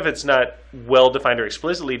if it's not well defined or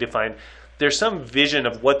explicitly defined, there's some vision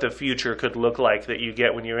of what the future could look like that you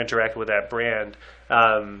get when you interact with that brand.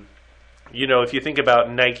 If you think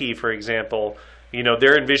about Nike, for example,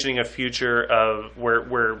 they're envisioning a future of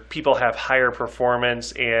where people have higher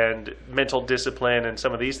performance and mental discipline and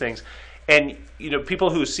some of these things. And people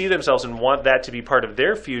who see themselves and want that to be part of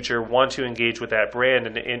their future want to engage with that brand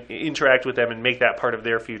and interact with them and make that part of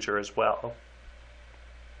their future as well.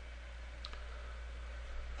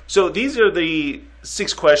 So these are the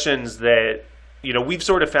 6 questions that we've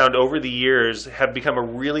sort of found over the years have become a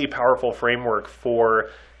really powerful framework for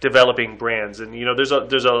developing brands. And there's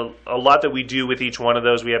a lot that we do with each one of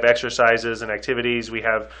those. We have exercises and activities. We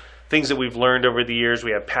have things that we've learned over the years.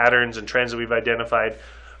 We have patterns and trends that we've identified.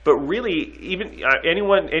 But really, even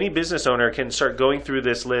any business owner can start going through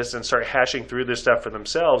this list and start hashing through this stuff for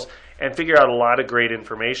themselves and figure out a lot of great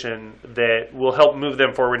information that will help move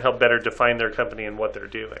them forward and help better define their company and what they're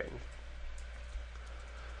doing.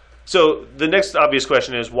 So the next obvious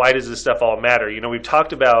question is, why does this stuff all matter? We've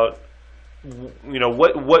talked about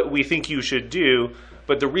what we think you should do,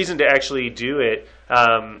 but the reason to actually do it,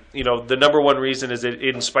 the number one reason is it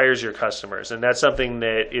inspires your customers, and that's something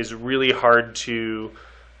that is really hard to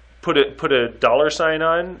put a dollar sign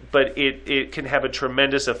on, but it can have a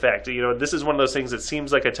tremendous effect. This is one of those things that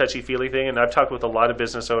seems like a touchy-feely thing, and I've talked with a lot of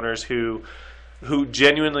business owners who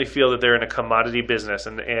genuinely feel that they're in a commodity business,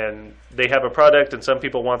 and they have a product, and some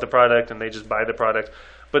people want the product, and they just buy the product.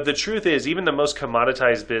 But the truth is, even the most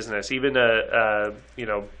commoditized business, even a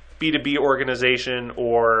B2B organization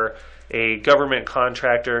or a government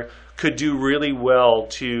contractor, could do really well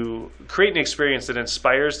to create an experience that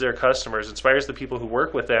inspires their customers, inspires the people who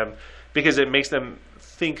work with them, because it makes them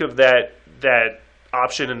think of that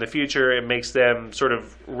option in the future. It makes them sort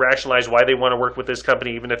of rationalize why they want to work with this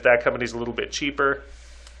company, even if that company's a little bit cheaper.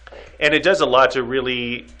 And it does a lot to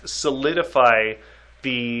really solidify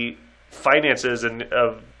the finances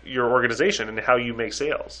of your organization and how you make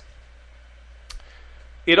sales.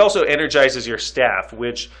 It also energizes your staff,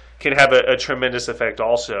 which can have a tremendous effect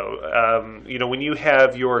also. When you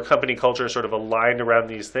have your company culture sort of aligned around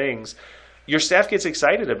these things, your staff gets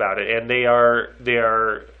excited about it, and they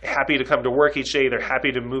are happy to come to work each day. They're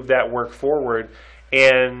happy to move that work forward,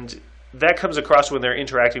 and that comes across when they're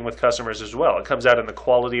interacting with customers as well. It comes out in the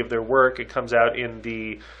quality of their work. It comes out in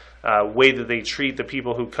the way that they treat the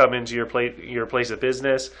people who come into your place of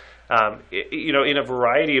business. In a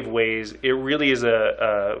variety of ways, it really is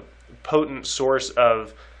a potent source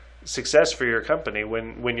of success for your company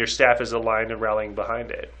when your staff is aligned and rallying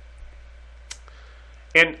behind it.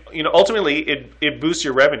 And ultimately, it boosts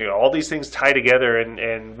your revenue. All these things tie together,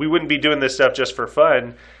 and we wouldn't be doing this stuff just for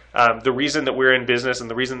fun. The reason that we're in business and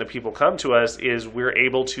the reason that people come to us is we're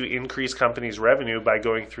able to increase companies' revenue by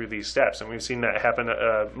going through these steps, and we've seen that happen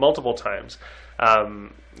multiple times. I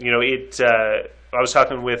was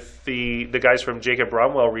talking with the guys from Jacob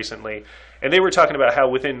Bromwell recently, and they were talking about how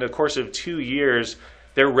within the course of 2 years,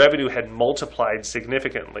 their revenue had multiplied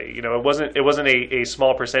significantly. It wasn't a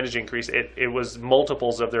small percentage increase. It was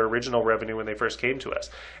multiples of their original revenue when they first came to us.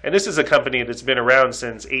 And this is a company that's been around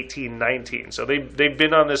since 1819. So they've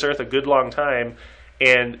been on this earth a good long time,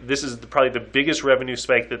 and this is probably the biggest revenue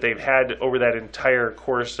spike that they've had over that entire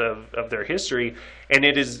course of their history. And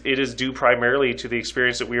it is due primarily to the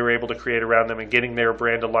experience that we were able to create around them and getting their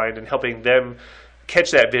brand aligned and helping them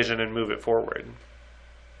catch that vision and move it forward.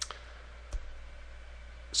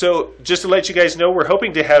 So just to let you guys know, we're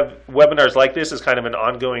hoping to have webinars like this as kind of an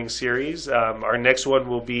ongoing series. Our next one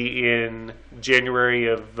will be in January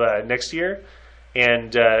of next year.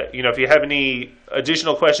 And if you have any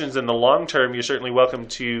additional questions in the long term, you're certainly welcome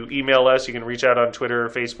to email us. You can reach out on Twitter or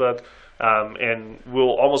Facebook, and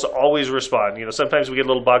we'll almost always respond. Sometimes we get a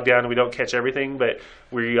little bogged down and we don't catch everything, but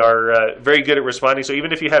we are very good at responding. So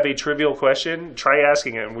even if you have a trivial question, try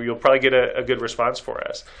asking it, and you'll probably get a good response for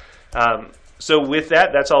us. So with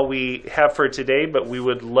that, that's all we have for today, but we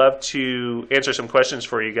would love to answer some questions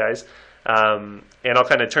for you guys. And I'll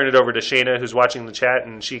kind of turn it over to Shayna, who's watching the chat,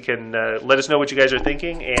 and she can let us know what you guys are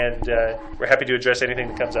thinking, and we're happy to address anything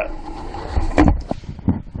that comes up.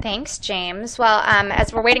 Thanks, James. Well,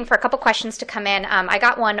 as we're waiting for a couple questions to come in, I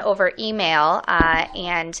got one over email,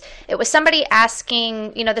 and it was somebody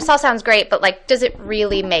asking, this all sounds great, but like, does it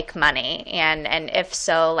really make money? And if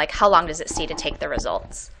so, like, how long does it see to take the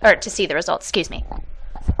results, or to see the results? Excuse me.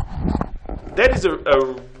 That is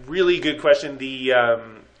a really good question.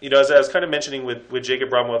 As I was kind of mentioning with Jacob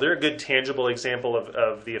Bromwell, they're a good tangible example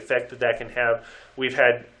of the effect that can have. We've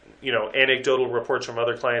had anecdotal reports from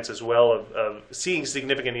other clients as well of seeing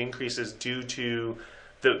significant increases due to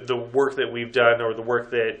the work that we've done, or the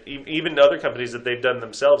work that even other companies that they've done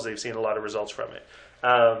themselves, they've seen a lot of results from it.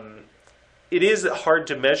 It is hard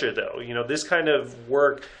to measure, though. This kind of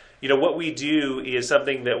work, what we do is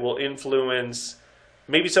something that will influence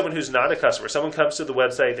maybe someone who's not a customer. Someone comes to the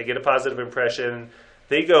website, they get a positive impression,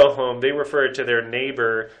 they go home, they refer it to their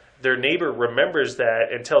neighbor. Their neighbor remembers that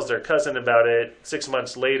and tells their cousin about it 6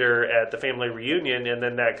 months later at the family reunion, and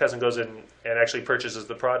then that cousin goes in and actually purchases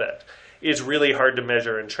the product. It's really hard to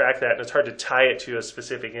measure and track that, and it's hard to tie it to a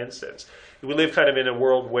specific instance. We live kind of in a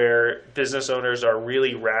world where business owners are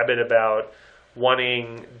really rabid about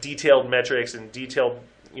wanting detailed metrics and detailed,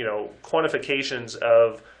 quantifications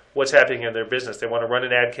of what's happening in their business. They want to run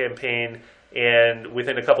an ad campaign and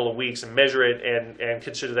within a couple of weeks measure it and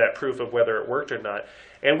consider that proof of whether it worked or not.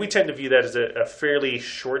 And we tend to view that as a fairly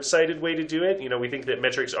short-sighted way to do it. We think that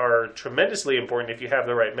metrics are tremendously important if you have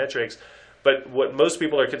the right metrics. But what most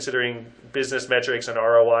people are considering business metrics and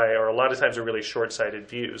ROI are a lot of times a really short-sighted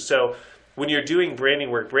views. So when you're doing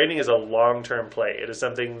branding work, branding is a long-term play. It is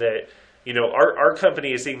something that, our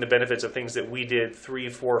company is seeing the benefits of things that we did 3,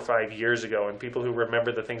 4, 5 years ago. And people who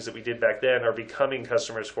remember the things that we did back then are becoming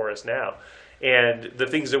customers for us now. And the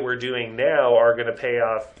things that we're doing now are going to pay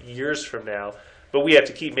off years from now. But we have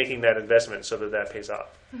to keep making that investment so that pays off.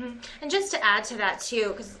 Mm-hmm. And just to add to that too,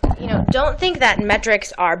 because don't think that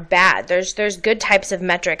metrics are bad. There's good types of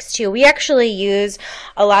metrics too. We actually use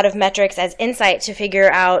a lot of metrics as insight to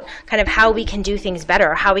figure out kind of how we can do things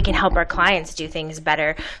better, or how we can help our clients do things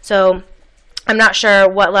better. So I'm not sure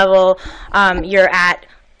what level you're at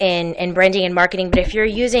in branding and marketing, but if you're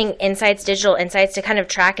using insights, digital insights, to kind of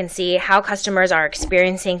track and see how customers are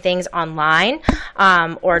experiencing things online,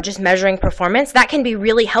 or just measuring performance, that can be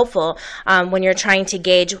really helpful when you're trying to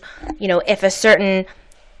gauge, if a certain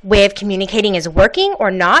way of communicating is working or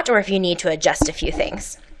not, or if you need to adjust a few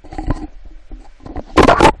things.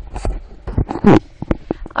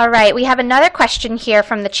 All right, we have another question here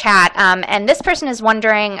from the chat, and this person is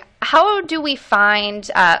wondering, how do we find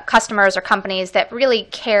customers or companies that really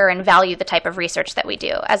care and value the type of research that we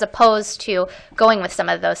do, as opposed to going with some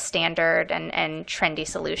of those standard and trendy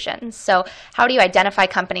solutions? So how do you identify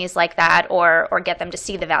companies like that, or get them to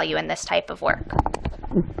see the value in this type of work?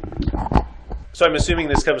 So I'm assuming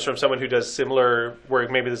this comes from someone who does similar work.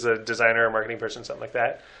 Maybe there's a designer or marketing person, something like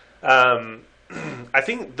that. I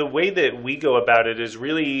think the way that we go about it is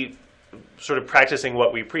really sort of practicing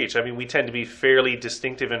what we preach. I mean, we tend to be fairly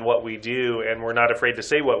distinctive in what we do, and we're not afraid to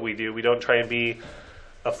say what we do. We don't try and be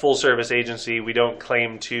a full-service agency. We don't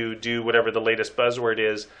claim to do whatever the latest buzzword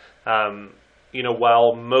is.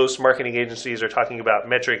 While most marketing agencies are talking about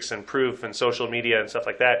metrics and proof and social media and stuff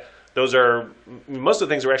like that, those are most of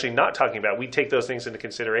the things we're actually not talking about. We take those things into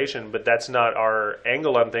consideration, but that's not our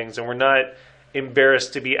angle on things, and we're not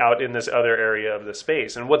embarrassed to be out in this other area of the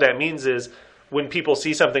space. And what that means is when people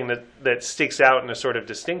see something that sticks out and is sort of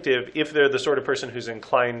distinctive, if they're the sort of person who's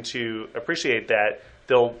inclined to appreciate that,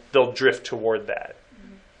 they'll drift toward that.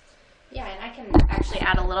 Yeah, and I can actually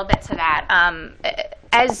add a little bit to that.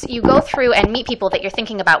 As you go through and meet people that you're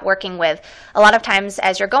thinking about working with, a lot of times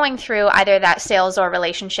as you're going through either that sales or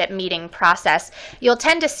relationship meeting process, you'll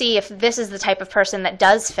tend to see if this is the type of person that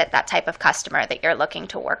does fit that type of customer that you're looking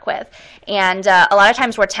to work with. And a lot of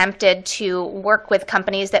times we're tempted to work with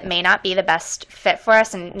companies that may not be the best fit for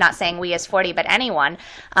us, and not saying we as 40, but anyone,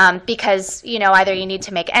 because either you need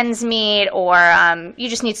to make ends meet, or you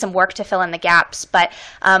just need some work to fill in the gaps. But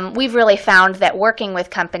we've really found that working with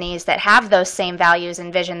companies that have those same values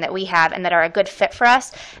and vision that we have and that are a good fit for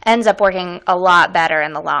us ends up working a lot better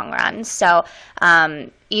in the long run. So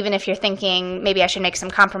even if you're thinking maybe I should make some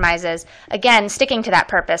compromises, again, sticking to that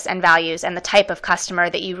purpose and values and the type of customer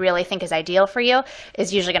that you really think is ideal for you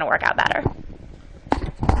is usually going to work out better.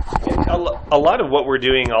 a lot of what we're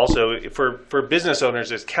doing also for business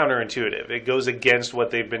owners is counterintuitive. It goes against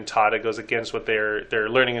what they've been taught. It goes against what they're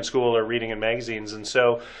learning in school or reading in magazines. And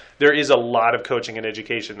so there is a lot of coaching and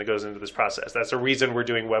education that goes into this process. That's the reason we're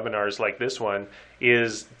doing webinars like this one,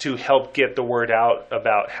 is to help get the word out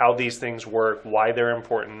about how these things work, why they're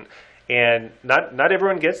important. And not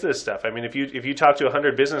everyone gets this stuff. I mean, if you talk to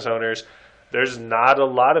 100 business owners, there's not a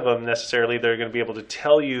lot of them necessarily that are going to be able to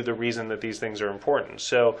tell you the reason that these things are important.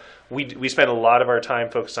 So we spend a lot of our time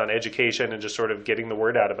focused on education and just sort of getting the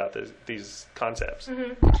word out about these concepts.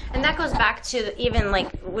 Mm-hmm. And that goes back to even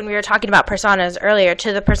like when we were talking about personas earlier,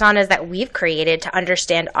 to the personas that we've created to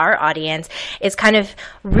understand our audience, is kind of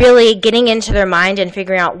really getting into their mind and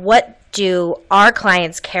figuring out what do our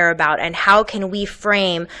clients care about, and how can we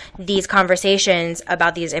frame these conversations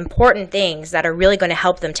about these important things that are really going to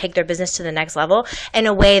help them take their business to the next level in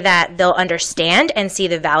a way that they'll understand and see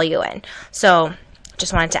the value in. So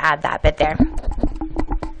just wanted to add that bit there.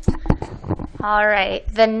 All right.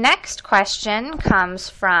 The next question comes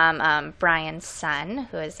from Brian's son,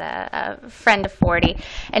 who is a friend of 40.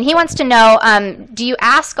 And he wants to know, do you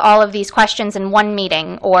ask all of these questions in one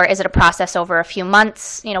meeting, or is it a process over a few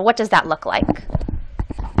months? You know, what does that look like?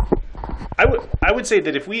 I would say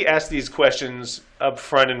that if we ask these questions up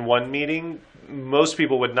front in one meeting, most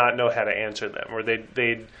people would not know how to answer them, or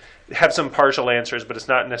they'd have some partial answers, but it's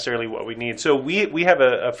not necessarily what we need. So we have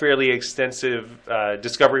a fairly extensive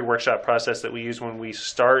discovery workshop process that we use when we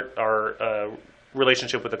start our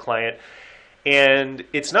relationship with a client. And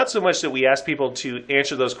it's not so much that we ask people to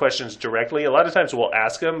answer those questions directly. A lot of times we'll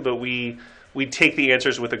ask them, but we take the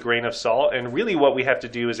answers with a grain of salt. And really what we have to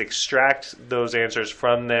do is extract those answers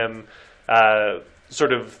from them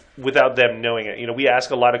sort of without them knowing it. You know, we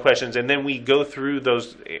ask a lot of questions, and then we go through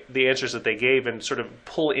the answers that they gave and sort of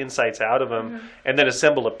pull insights out of them, mm-hmm. and then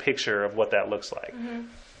assemble a picture of what that looks like. Mm-hmm.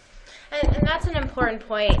 And that's an important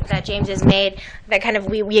point that James has made, that kind of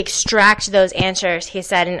we extract those answers, he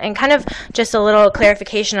said, and kind of just a little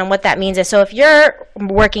clarification on what that means is, so if you're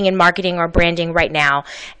working in marketing or branding right now,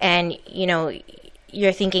 and you know,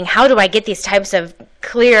 you're thinking, how do I get these types of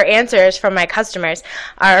clear answers from my customers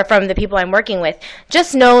or from the people I'm working with?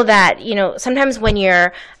 Just know that, you know, sometimes when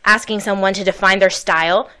you're asking someone to define their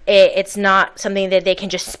style, it's not something that they can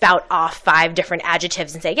just spout off 5 different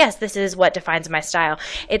adjectives and say, yes, this is what defines my style.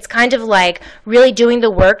 It's kind of like really doing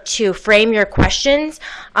the work to frame your questions.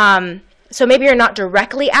 So maybe you're not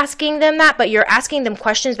directly asking them that, but you're asking them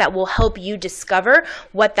questions that will help you discover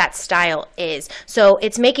what that style is. So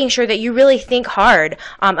it's making sure that you really think hard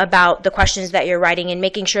about the questions that you're writing, and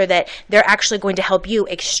making sure that they're actually going to help you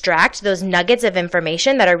extract those nuggets of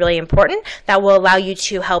information that are really important, that will allow you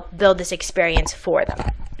to help build this experience for them.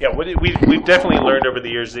 Yeah, we've definitely learned over the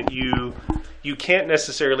years that you can't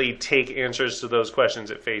necessarily take answers to those questions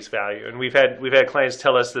at face value. And we've had clients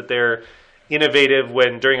tell us that they're innovative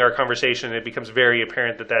when during our conversation it becomes very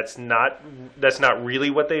apparent that that's not really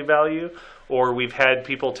what they value. Or we've had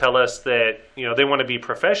people tell us that, you know, they want to be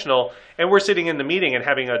professional, and we're sitting in the meeting and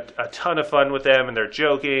having a ton of fun with them, and they're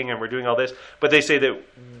joking and we're doing all this, but they say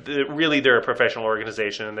that really they're a professional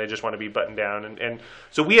organization and they just want to be buttoned down. And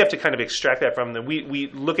so we have to kind of extract that from them.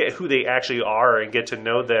 We look at who they actually are and get to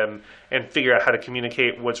know them and figure out how to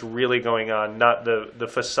communicate what's really going on, not the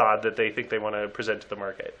facade that they think they want to present to the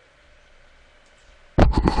market.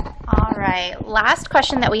 All right. Last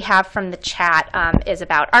question that we have from the chat is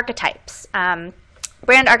about archetypes.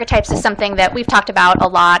 Brand archetypes is something that we've talked about a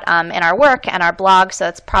lot in our work and our blog, so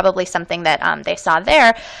it's probably something that they saw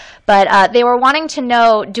there. But they were wanting to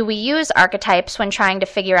know, do we use archetypes when trying to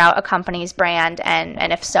figure out a company's brand,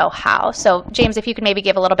 and if so, how? So, James, if you could maybe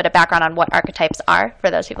give a little bit of background on what archetypes are for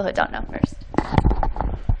those people who don't know first.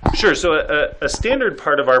 Sure. So a standard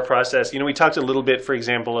part of our process, you know, we talked a little bit, for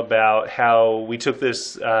example, about how we took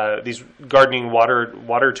these gardening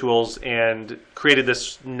water tools and created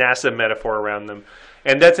this NASA metaphor around them.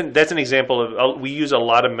 And that's an example of, we use a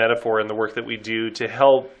lot of metaphor in the work that we do to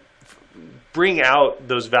help bring out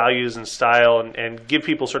those values and style, and give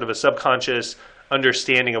people sort of a subconscious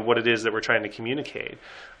understanding of what it is that we're trying to communicate.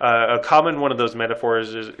 A common one of those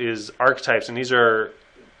metaphors is archetypes, and these are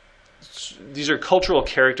cultural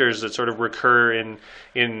characters that sort of recur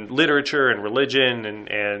in literature and religion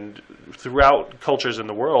and throughout cultures in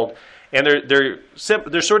the world, and they're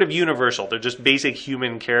sort of universal. They're just basic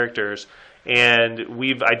human characters, and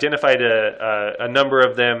we've identified a number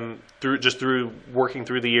of them through working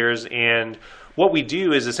through the years. And what we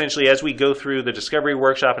do is essentially, as we go through the discovery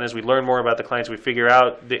workshop and as we learn more about the clients, we figure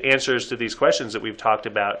out the answers to these questions that we've talked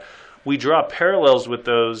about. We draw parallels with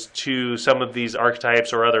those to some of these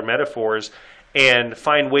archetypes or other metaphors, and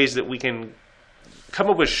find ways that we can come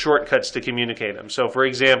up with shortcuts to communicate them. So, for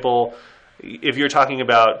example, if you're talking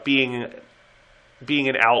about being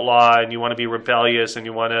an outlaw and you want to be rebellious and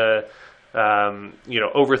you want to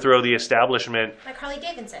overthrow the establishment. Like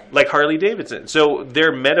Harley Davidson. So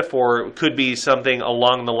their metaphor could be something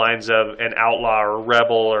along the lines of an outlaw or a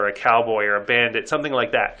rebel or a cowboy or a bandit, something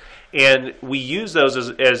like that. And we use those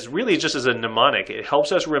as really just as a mnemonic. It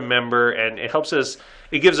helps us remember, and it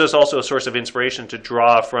gives us also a source of inspiration to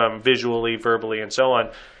draw from visually, verbally, and so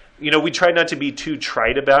on. We try not to be too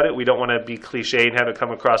trite about it. We don't want to be cliche and have it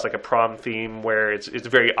come across like a prom theme where it's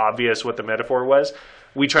very obvious what the metaphor was.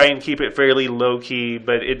 We try and keep it fairly low-key,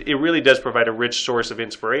 but it really does provide a rich source of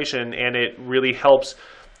inspiration, and it really helps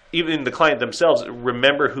even the client themselves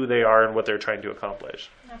remember who they are and what they're trying to accomplish.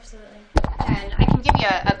 Absolutely. And I can give you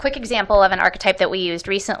a quick example of an archetype that we used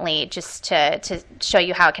recently just to show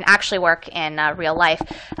you how it can actually work in real life.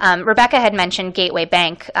 Rebecca had mentioned Gateway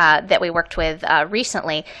Bank that we worked with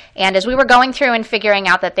recently, and as we were going through and figuring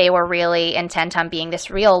out that they were really intent on being this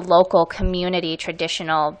real local community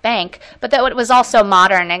traditional bank, but that it was also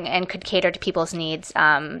modern and could cater to people's needs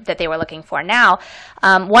that they were looking for now,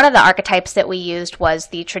 one of the archetypes that we used was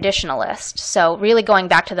the traditionalist. So really going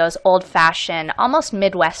back to those old-fashioned, almost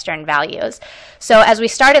Midwestern values. So as we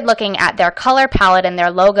started looking at their color palette and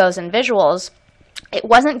their logos and visuals, it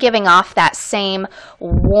wasn't giving off that same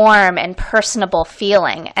warm and personable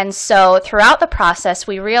feeling. And so throughout the process,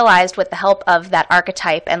 we realized with the help of that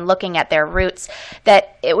archetype and looking at their roots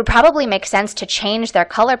that it would probably make sense to change their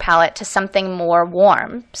color palette to something more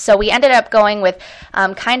warm. So we ended up going with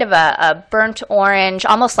kind of a burnt orange,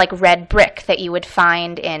 almost like red brick that you would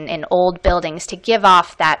find in old buildings to give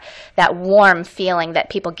off that warm feeling that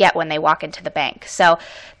people get when they walk into the bank. So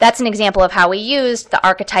that's an example of how we used the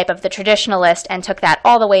archetype of the traditionalist and took that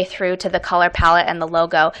all the way through to the color palette and the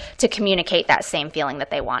logo to communicate that same feeling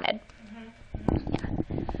that they wanted. Yeah.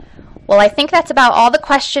 Well, I think that's about all the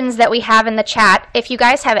questions that we have in the chat. If you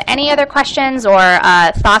guys have any other questions or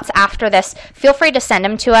thoughts after this, feel free to send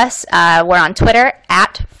them to us. We're on Twitter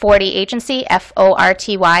at 40agency,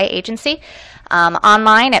 F-O-R-T-Y agency,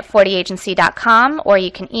 online at 40agency.com, or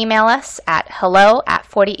you can email us at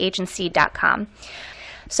hello@40agency.com.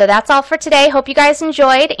 So that's all for today. Hope you guys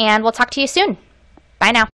enjoyed, and we'll talk to you soon. Bye now.